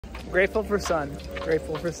Grateful for sun.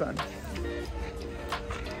 Grateful for sun.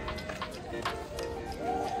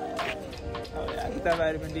 Oh yeah, get that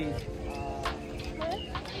vitamin D.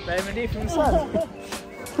 Vitamin D from the sun.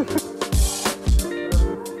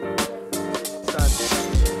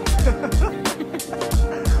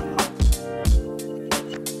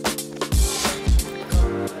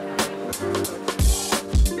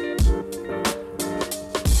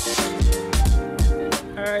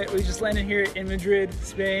 Alright, we just landed here in Madrid,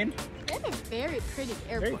 Spain. They have a very pretty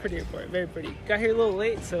airport. Very pretty airport, very pretty. Got here a little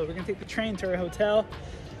late, so we're gonna take the train to our hotel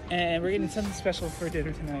and we're getting something special for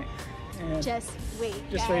dinner tonight. And just wait,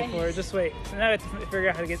 Just guys. wait for it, just wait. So now we have to figure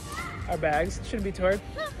out how to get our bags. Shouldn't be too hard.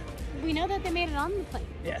 We know that they made it on the plane.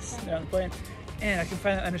 Yes, they're on the plane. And I can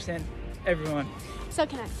finally understand everyone. So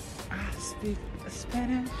can I. Speak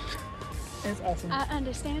Spanish. It's awesome. I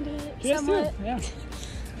understand it Yes, somewhat. too. Yeah.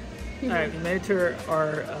 Alright, we made it to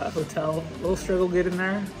our hotel. A little struggle getting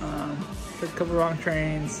there. Took a couple wrong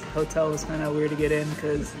trains. Hotel was kind of weird to get in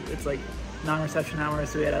because it's like non-reception hours,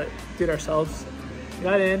 so we had to do it ourselves.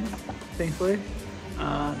 Got in, thankfully.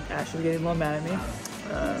 Ashley's getting a little mad at me.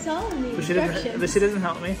 But she doesn't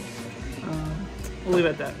help me. We'll leave it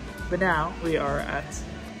at that. But now we are at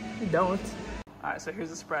Don't. Alright, so here's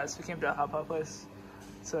the surprise. We came to a hot pot place.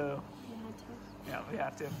 So yeah, we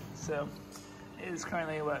have to. So it is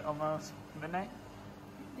currently what, almost midnight?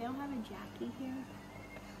 They don't have a Jackie here.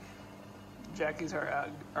 Jackie's our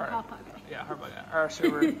hot pot guy. Yeah, hot pot guy. Our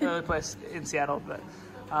server, another place in Seattle, but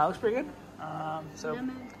looks pretty good. So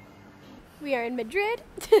we are in Madrid.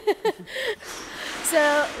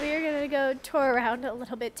 So we are gonna go tour around a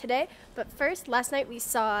little bit today. But first, last night we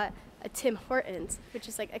saw a Tim Hortons, which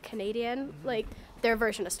is like a Canadian, like their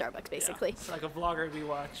version of Starbucks, basically. Yeah, it's like a vlogger we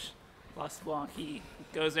watch, Los Blanc. He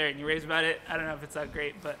goes there and he raves about it. I don't know if it's that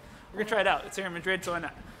great, but we're gonna try it out. It's here in Madrid, so why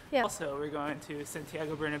not? Yeah. Also, we're going to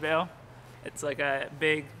Santiago Bernabeu. It's like a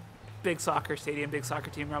big soccer stadium, big soccer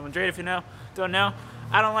team. Real Madrid, if you don't know.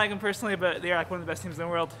 I don't like them personally, but they're like one of the best teams in the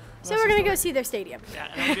world. So we're gonna go see their stadium. Yeah,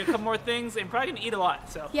 and we'll do a couple more things, and probably gonna eat a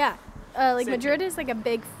lot. So yeah, like Madrid is like a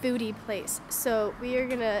big foodie place, so we are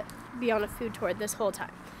gonna be on a food tour this whole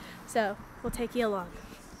time. So we'll take you along.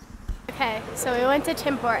 Okay, so we went to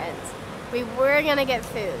Tim Hortons. We were gonna get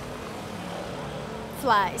food.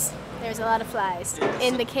 Flies. There's a lot of flies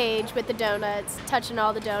in the cage with the donuts, touching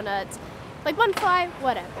all the donuts. Like one fly,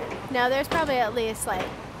 whatever. Now there's probably at least like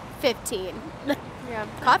 15. Yeah,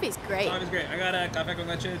 coffee's great. Coffee's great. I got a café con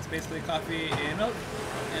leche. It's basically coffee and milk.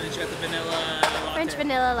 And then she got the vanilla latte. French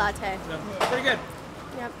vanilla latte. So, pretty good.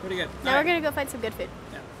 Yep. Pretty good. Now we're gonna go find some good food.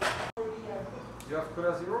 Yeah. You have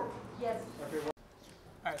Cola Zero? Yes. Okay.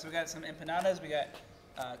 Alright, so we got some empanadas. We got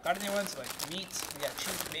gardenia ones, so like meat. We got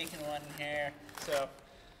cheese and bacon one in here. So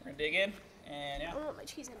we're gonna dig in. And yeah. I want my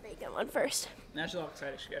cheese and bacon one first. Now she's all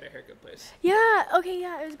excited. She got a haircut place. Yeah, okay,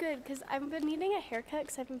 yeah, it was good because I've been needing a haircut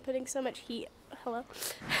because I've been putting so much heat. Hello?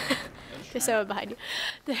 There's someone behind you.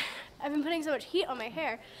 I've been putting so much heat on my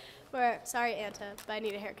hair. Sorry, Anta, but I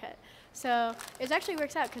need a haircut. So it actually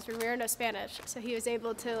works out because Ramiro knows Spanish, so he was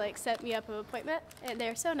able to like set me up an appointment, and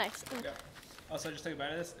they're so nice. Yeah. Also, just take a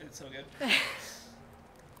bite of this. It's so good.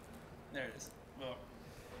 There it is. Whoa.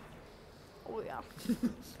 Oh yeah.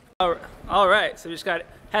 All right, so we just had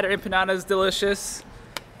our empanadas.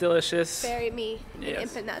 Delicious. Bury me in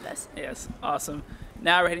Yes. empanadas. Yes, awesome.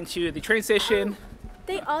 Now we're heading to the train station.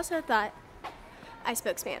 They also thought I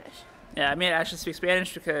spoke Spanish. Yeah, I made Ashley speak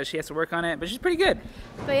Spanish because she has to work on it, but she's pretty good.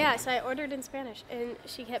 But yeah, so I ordered in Spanish, and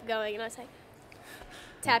she kept going, and I was like,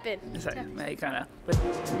 tap in. It's like, Tap in. you kind of.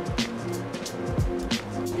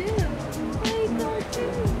 Dude, I got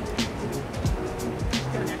you.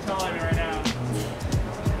 You're taller than me right now.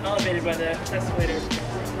 Elevated by the escalator.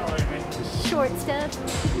 Taller than me. Short stuff.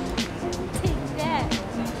 Take that.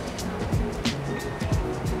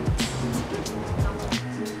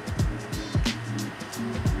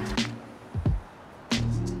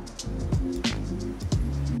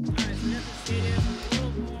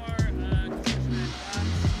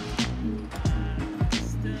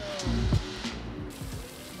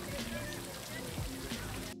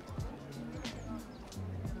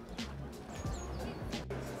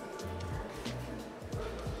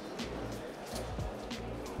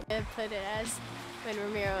 I put it as when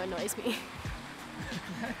Ramiro annoys me.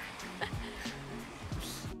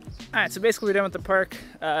 Alright, so basically we're done with the park.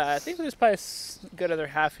 I think there's probably a good other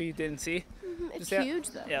half you didn't see. It's huge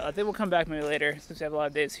though. Yeah, I think we'll come back maybe later since we have a lot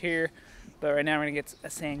of days here. But right now we're gonna get a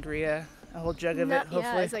sangria, a whole jug of it, hopefully.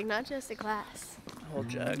 Yeah, it's like not just a glass. A whole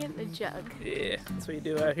jug. Get the jug. Yeah, that's what you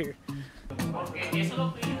do out here.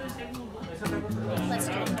 Let's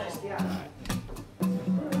do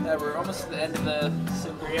it. we're almost at the end of the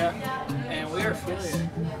sangria, and we are feeling it.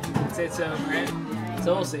 I'd say so, right?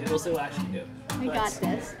 So we'll see. We'll see what I should do. We got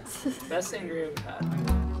this. Best sangria we've had.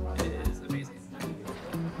 It is amazing.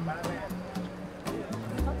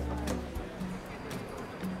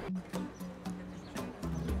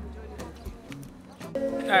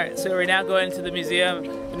 Alright, so we're now going to the museum.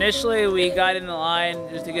 Initially, we got in the line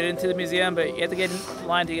just to get into the museum, but you have to get in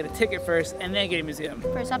line to get a ticket first and then get a museum.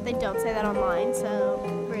 First off, they don't say that online, so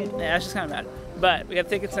rude. Yeah, that's just kind of bad. But we got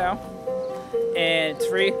tickets now, and it's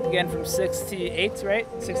free, again, from 6 to 8, right?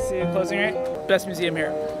 6 to closing, right? Best museum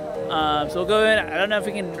here. So we'll go in. I don't know if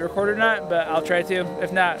we can record or not, but I'll try to.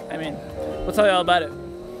 If not, I mean, we'll tell you all about it.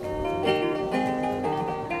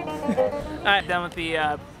 Alright, done with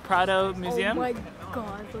the Prado Museum. Oh my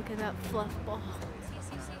god, look at that fluff ball.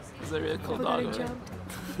 It's a really cool Look dog. at it jumped.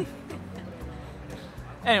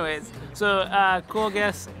 Anyways, so cool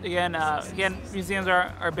guess. Again, museums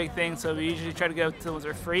are our big thing, so we usually try to go to the ones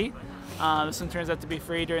that are free. This one turns out to be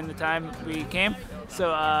free during the time we came,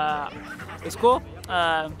 so it's cool.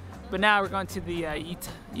 But now we're going to the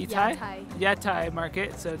Yatai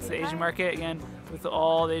market, so it's the Asian market again with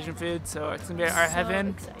all the Asian food. So it's gonna be our heaven.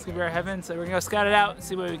 Exciting. It's gonna be our heaven. So we're gonna go scout it out,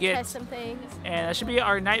 see what we get. Try some things. And that should be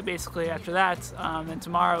our night basically after that. And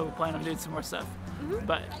tomorrow we plan on doing some more stuff.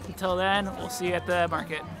 But until then, we'll see you at the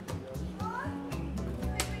market.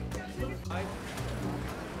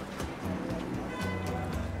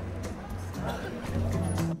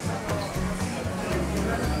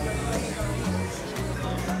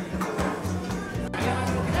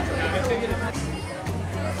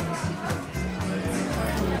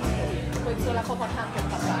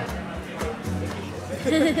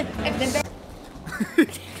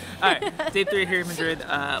 Alright, day 3 here in Madrid.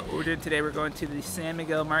 What we're doing today, we're going to the San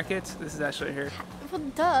Miguel market. This is actually here. Well,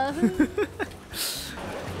 duh.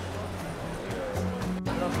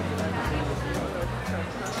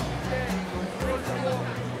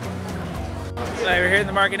 We're here in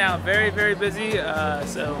the market now, very, very busy.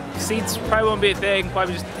 So seats probably won't be a thing,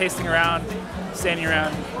 probably just tasting around, standing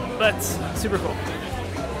around, but super cool.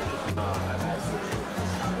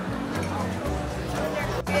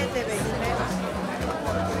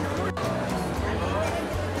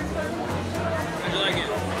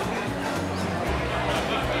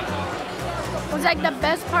 It was like the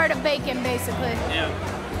best part of bacon, basically. Yeah.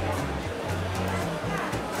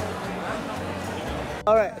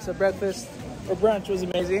 Alright, so breakfast or brunch was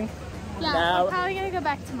amazing. Yeah, Now, we're probably gonna go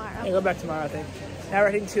back tomorrow. I'll go back tomorrow, I think. Now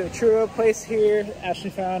we're heading to a churro place here Ashley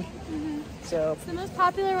found. So It's the most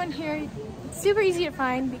popular one here. It's super easy to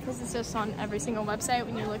find because it's just on every single website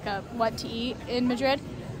when you look up what to eat in Madrid.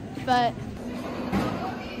 But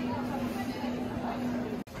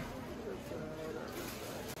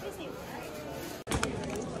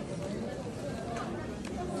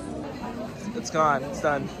it's gone, it's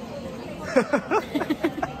done.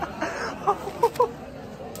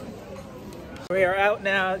 We are out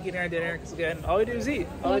now getting our dinner because again, all we do is eat.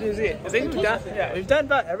 All we do is eat. I think we've done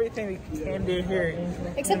about everything we can do here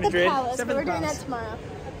in except Madrid. the palace, Except but for we're the doing that palace. tomorrow.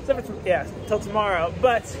 Except for, yeah, till tomorrow.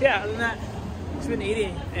 But yeah, other than that, we've been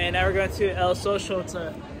eating. And now we're going to El Social. It's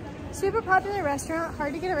a Super popular restaurant,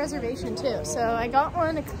 hard to get a reservation too. So I got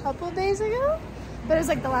one a couple days ago, but it was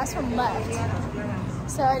like the last one left.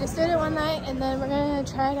 So I just did it one night and then we're gonna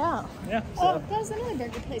try it out. yeah. Oh, So, that was another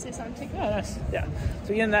burger place I saw on TikTok. yeah, nice. Yeah. So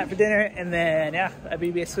we're getting that for dinner, and then yeah, that'd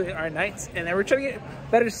be basically our nights. And then we're trying to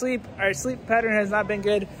get better sleep. Our sleep pattern has not been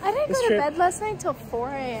good. I didn't this go to trip. bed last night till 4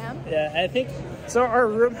 a.m. Yeah, I think so. Our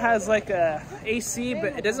room has like a AC,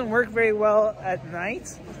 but it doesn't work very well at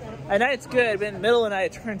night. At night it's good, but in the middle of the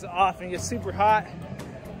night it turns off and it gets super hot,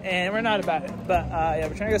 and we're not about it. But yeah,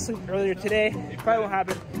 we're trying to go sleep earlier today. It probably won't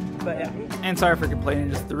happen, but yeah. And sorry for complaining,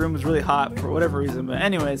 just the room was really hot for whatever reason. But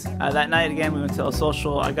anyways, that night again we went to El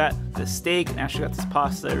Social. I got the steak and actually got this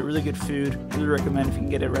pasta. Really good food. Really recommend if you can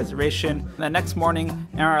get a reservation. And the next morning,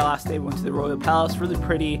 and our last day, we went to the Royal Palace. Really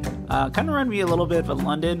pretty. Kind of reminded me a little bit of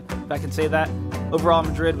London, if I can say that. Overall,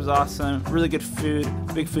 Madrid was awesome. Really good food.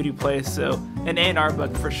 Big foodie place. So an A in our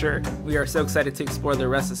book for sure. We are so excited to explore the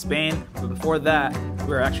rest of Spain. But before that,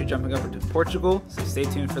 we're actually jumping over to Portugal. So stay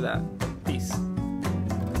tuned for that. Peace.